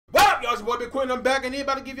it's your boy Big Quinn. I'm back and here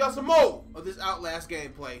about to give y'all some more of this Outlast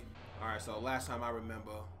gameplay. Alright, so last time I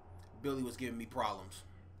remember, Billy was giving me problems.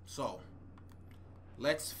 So,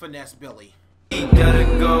 let's finesse Billy. Gotta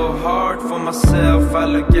go hard for myself. I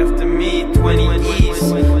look after me 20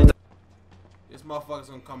 East. This motherfucker's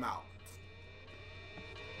gonna come out.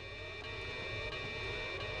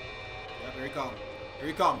 Yep, here he come. Here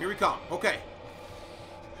he come. Here he come. Okay.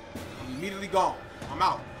 I'm immediately gone. I'm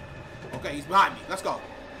out. Okay, he's behind me. Let's go.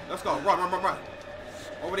 Let's go. Run, run, run, run.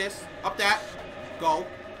 Over this. Up that. Go.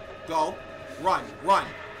 Go. Run. Run.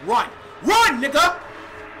 Run. Run, nigga!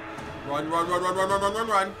 Run, run, run, run, run, run, run, run,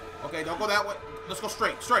 run. Okay, don't go that way. Let's go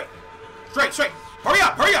straight. Straight. Straight, straight. Hurry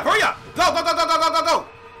up, hurry up, hurry up! Go, go, go, go, go, go, go, go!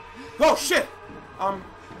 Oh, shit! Okay,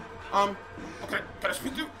 can I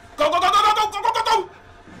speak to you? Go, go, go, go, go, go, go, go, go, go!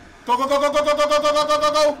 Go, go, go, go, go, go, go, go, go, go, go,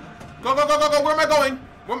 go, go! Go, go, go, go, go, where am I going?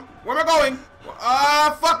 Where am I going?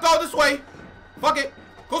 Fuck, go this way! Fuck it!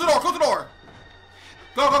 Close the door, close the door!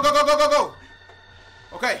 Go, go, go, go, go, go, go!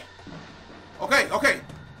 Okay. Okay, okay.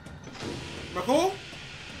 Am I cool?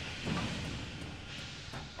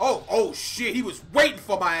 Oh shit, he was waiting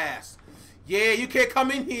for my ass. Yeah, you can't come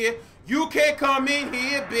in here. You can't come in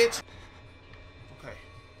here, bitch. Okay.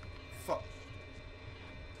 Fuck.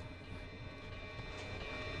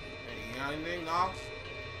 Hey, you got anything? Nah?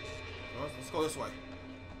 Let's go this way.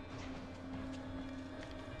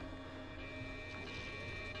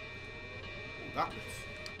 Ooh, got this.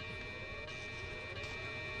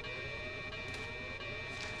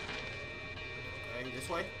 Okay, this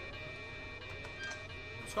way.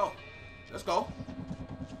 Let's go. Let's go.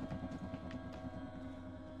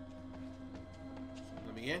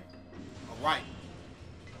 Let me in. Alright.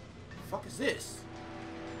 The fuck is this?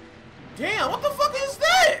 Damn, what the fuck is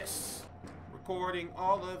this? Recording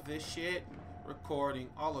all of this shit. Recording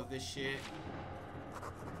all of this shit.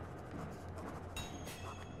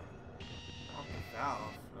 Oh, the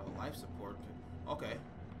valve. The life support. Okay.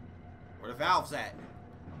 Where the valve's at?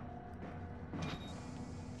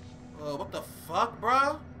 What the fuck,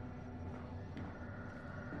 bruh?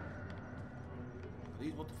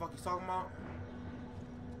 Please, what the fuck he's talking about?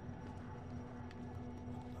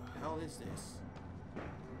 What the hell is this?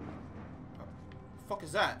 What the fuck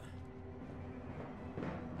is that?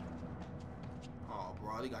 Oh,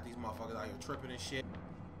 bro, they got these motherfuckers out here tripping and shit.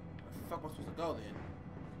 Where the fuck am I supposed to go then?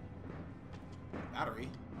 Battery.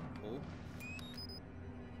 Cool.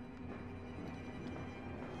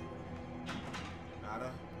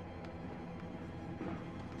 Nada.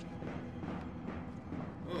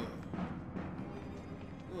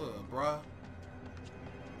 Bruh.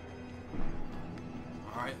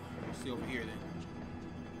 Alright, let's see over here then.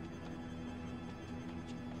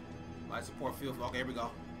 Life support field. Okay, here we go.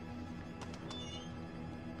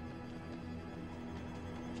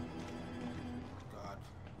 God.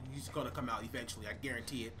 He's gonna come out eventually, I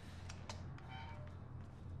guarantee it.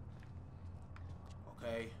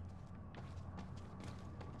 Okay.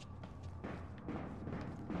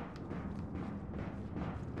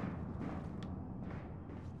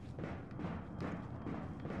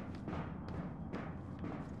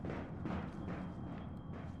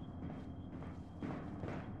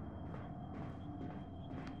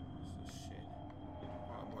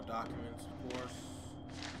 Documents, of course.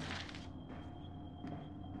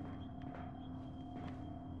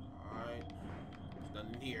 Alright. There's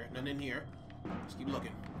nothing in here. Nothing in here. Let's keep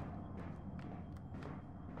looking.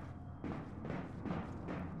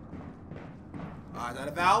 Is that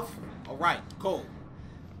a valve? Alright, cool.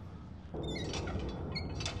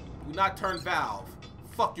 Do not turn valve.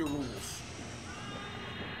 Fuck your rules.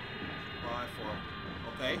 5, 4.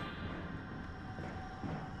 Okay.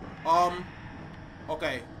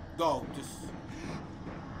 Okay. Go. Just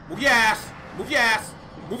move your ass. Move your ass.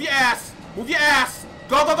 Move your ass. Move your ass.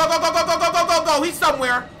 Go, go, go, go, go, go, go, go, go, go, go. He's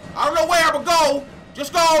somewhere. I don't know where, but go.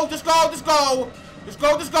 Just go. Just go. Just go. Just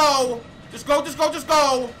go. Just go. Just go. Just go. Just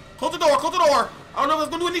go. Close the door. Close the door. I don't know if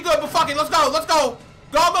it's gonna do any good, but fuck it. Let's go. Let's go.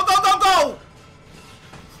 Go, go, go, go, go.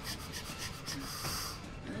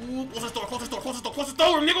 Ooh, close this door. Close this door. Close this door. Close this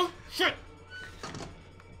door, nigga. Shit.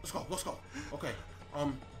 Let's go. Let's go. Okay.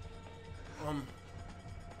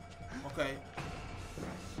 Okay.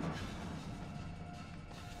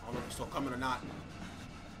 I don't know if he's still coming or not.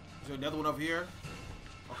 Is there another one over here?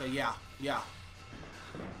 Okay, yeah. Yeah.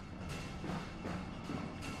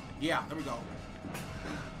 Yeah, there we go.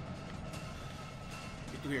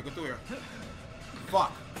 Get through here, get through here.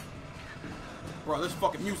 Fuck. Bro, this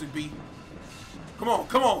fucking music beat. Come on,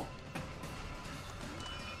 come on.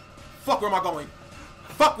 Fuck, where am I going?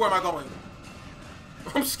 Fuck, where am I going?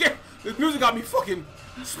 I'm scared. This music got me fucking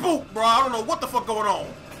spooked, bro. I don't know what the fuck going on.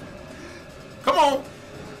 Come on.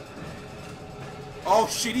 Oh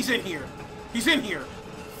shit, he's in here. He's in here.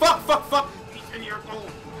 Fuck, fuck, fuck. He's in here. Go.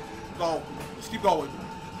 Go. Just keep going.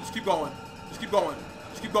 Just keep going. Just keep going.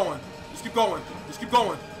 Just keep going. Just keep going. Just keep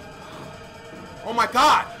going. Oh my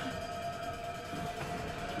god.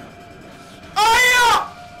 Oh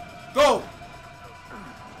yeah! Go.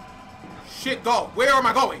 Shit, go. Where am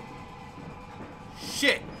I going?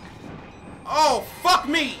 Shit. Oh, fuck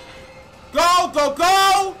me. Go, go,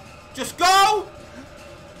 go. Just go.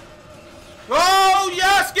 Oh,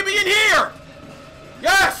 yes. Get me in here.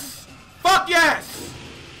 Yes. Fuck yes.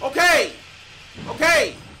 Okay.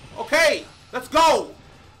 Okay. Okay. Let's go.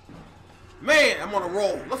 Man, I'm on a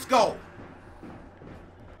roll. Let's go.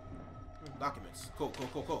 Documents. Cool, cool,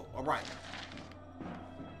 cool, cool. All right.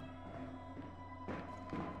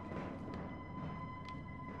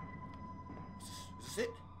 Is this it?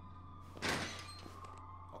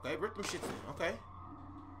 Okay, rip them shits in. Okay.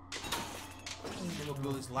 Then we'll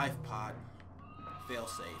build his life pod. Fail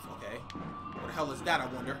safe. Okay. What the hell is that, I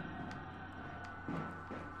wonder?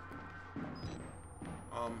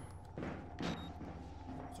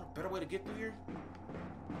 Is there a better way to get through here?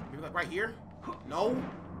 Maybe like right here? No?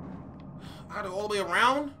 I gotta go all the way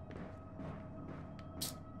around?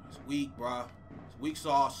 It's weak, bruh. It's weak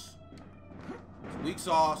sauce. It's weak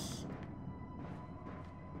sauce.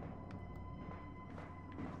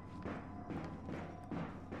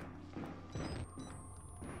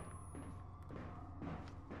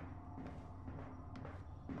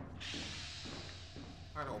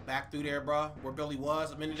 I gotta go back through there, bruh. Where Billy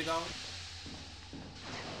was a minute ago.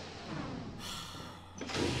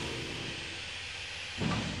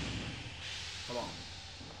 Come on.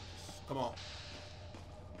 Come on.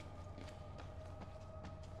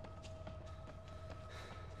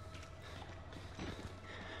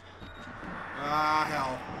 Ah,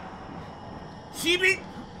 hell. Chibi!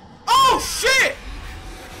 Oh, shit!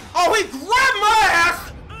 Oh, he grabbed my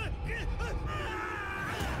ass!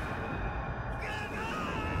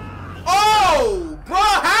 Oh, bro,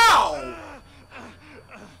 how?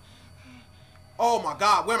 Oh, my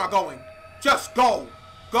God. Where am I going? Just go.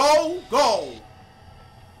 Go, go.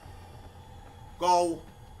 Go.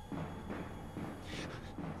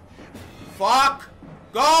 Fuck.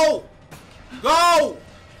 Go. Go.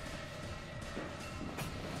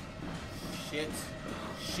 Shit.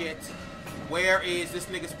 Shit. Where is this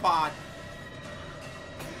nigga's pod?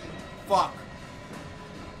 Fuck.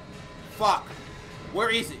 Fuck. Where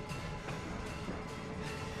is it?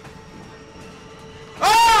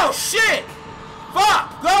 Oh, shit.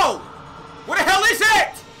 Fuck. Go. Where the hell is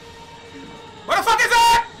it? Where the fuck is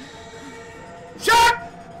it? Shut!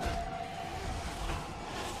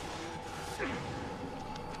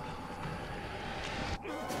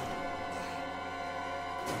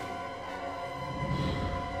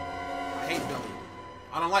 I hate Billy.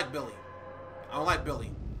 I don't like Billy. I don't like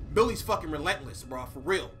Billy. Billy's fucking relentless, bro. For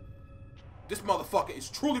real. This motherfucker is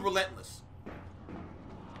truly relentless.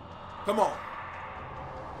 Come on.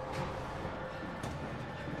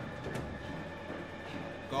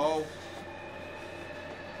 Go.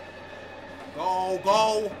 Go,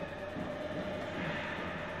 go.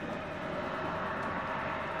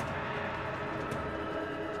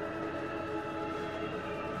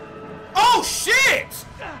 Oh, shit!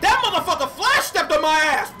 That motherfucker flash stepped on my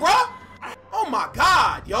ass, bruh! Oh, my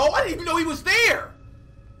God, yo. I didn't even know he was there.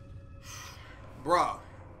 Bruh.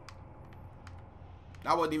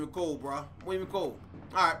 That wasn't even cool, bruh. Wasn't even cool.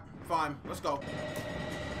 Alright, fine. Let's go.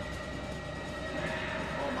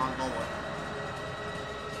 Oh, my Lord.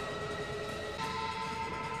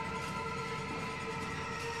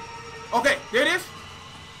 Okay, there it is.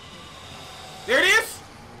 There it is.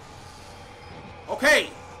 Okay.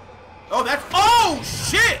 Oh, that's... Oh,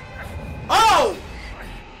 shit. Oh.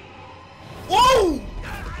 Whoa.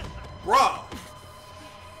 Bruh.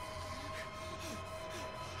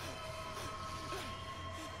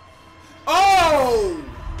 Oh.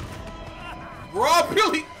 Bruh,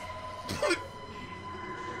 Billy.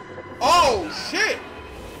 Oh, shit.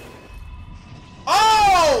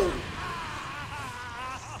 Oh.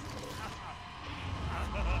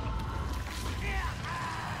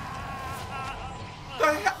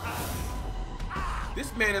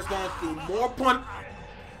 This man has gone through more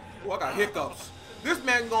Oh, I got hiccups. This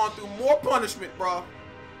man gone through more punishment, bro.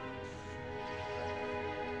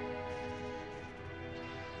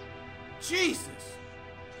 Jesus.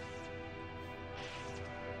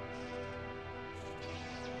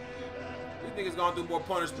 This nigga's gone through more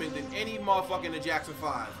punishment than any motherfucker in the Jackson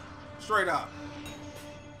 5. Straight up.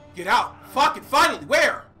 Get out. Fucking finally.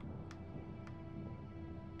 Where?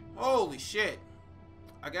 Holy shit.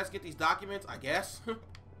 I guess get these documents, I guess.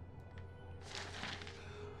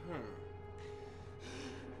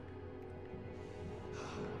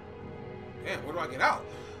 Where do I get out?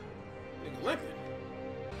 Nigga limping.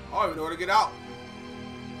 I don't even know where to get out.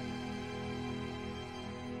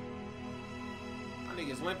 My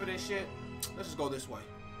nigga's limping and shit. Let's just go this way.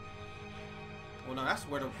 Well, no, that's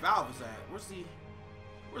where the valve is at.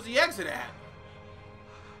 Where's the exit at?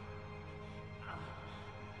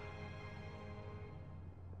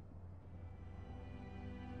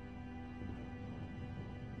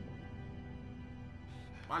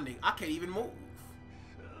 My nigga, I can't even move.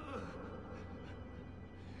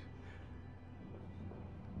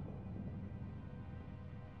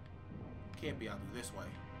 Can't be out through this way.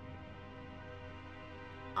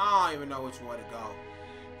 I don't even know which way to go.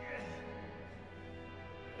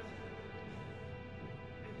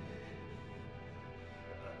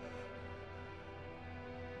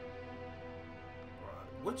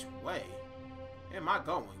 Which way am I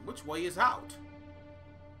going? Which way is out?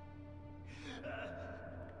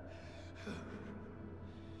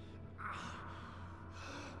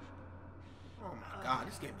 Oh my god,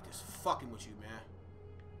 this game is just fucking with you, man.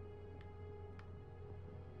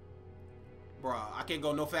 Bruh, I can't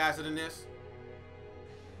go no faster than this.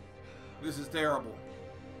 This is terrible.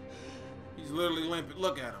 He's literally limping.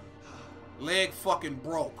 Look at him. Leg fucking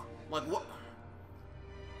broke. Like, what?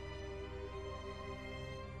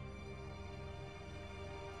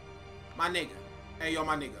 My nigga. Hey, yo,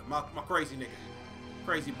 my nigga. My crazy nigga.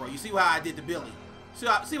 Crazy, bro. You see how I did to Billy? See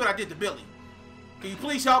what I did to Billy? Can you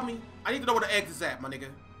please help me? I need to know where the exit's at, my nigga.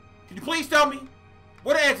 Can you please tell me?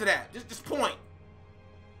 Where the exit at? Just point.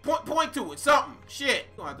 Point to it. Something. Shit.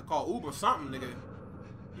 You gonna have to call Uber or something, nigga.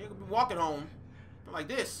 You ain't gonna be walking home like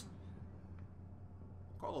this.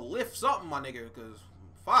 Call a Lyft something, my nigga, because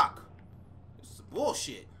fuck. This is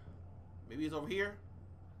bullshit. Maybe it's over here.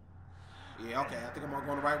 Yeah, okay. I think I'm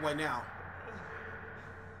going the right way now.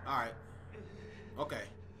 Alright. Okay.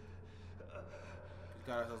 Just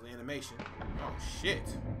got ourselves an animation. Oh, shit.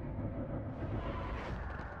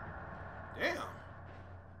 Damn.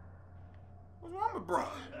 What's wrong with bro?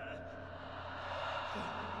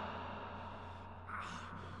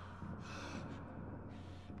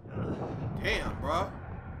 Damn, bro.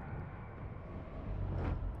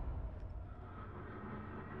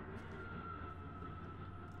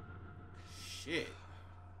 Shit.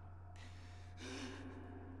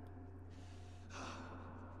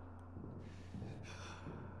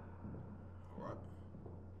 All right.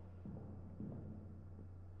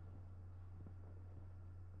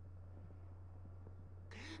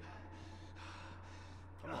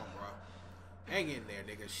 Come on, bro. Hang in there,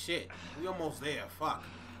 nigga. Shit. We almost there. Fuck.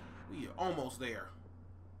 We are almost there.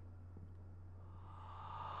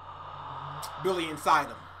 Billy inside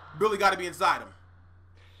him. Billy got to be inside him.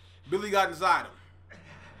 Billy got inside him.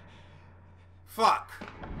 Fuck.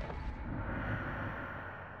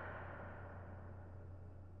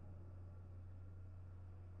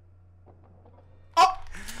 Oh!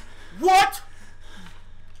 What?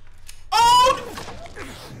 Oh!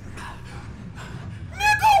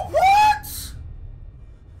 Nigga, what?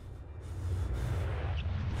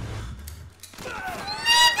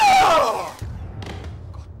 Nigga!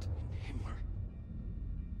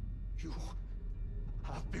 You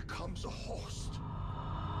have become the host.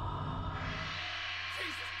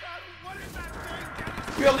 Jesus God, what is that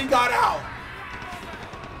thing? Billy got out.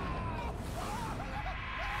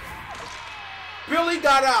 Billy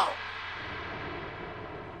got out.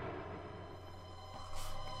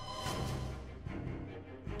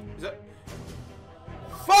 Is that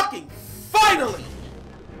fucking finally?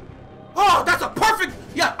 Oh, that's a perfect.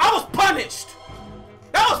 Yeah, I was punished.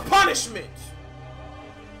 That was punishment.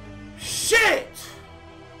 Shit.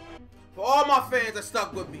 For all my fans that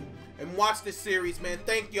stuck with me and watched this series, man,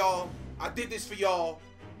 thank y'all. I did this for y'all.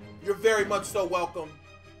 You're very much so welcome.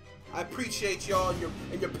 I appreciate y'all and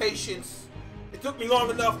your patience. It took me long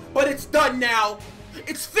enough, but it's done now.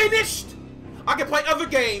 It's finished. I can play other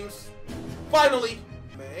games. Finally.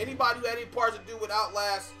 Man, anybody who had any parts to do with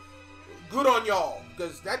Outlast, good on y'all.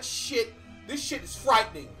 Because that shit, this shit is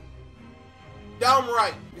frightening.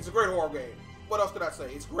 Downright. It's a great horror game. What else could I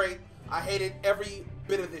say? It's great. I hated every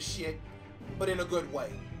bit of this shit, but in a good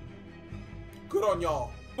way. Good on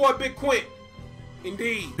y'all. Boy, Big Quint.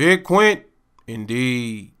 Indeed. Big Quint.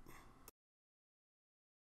 Indeed.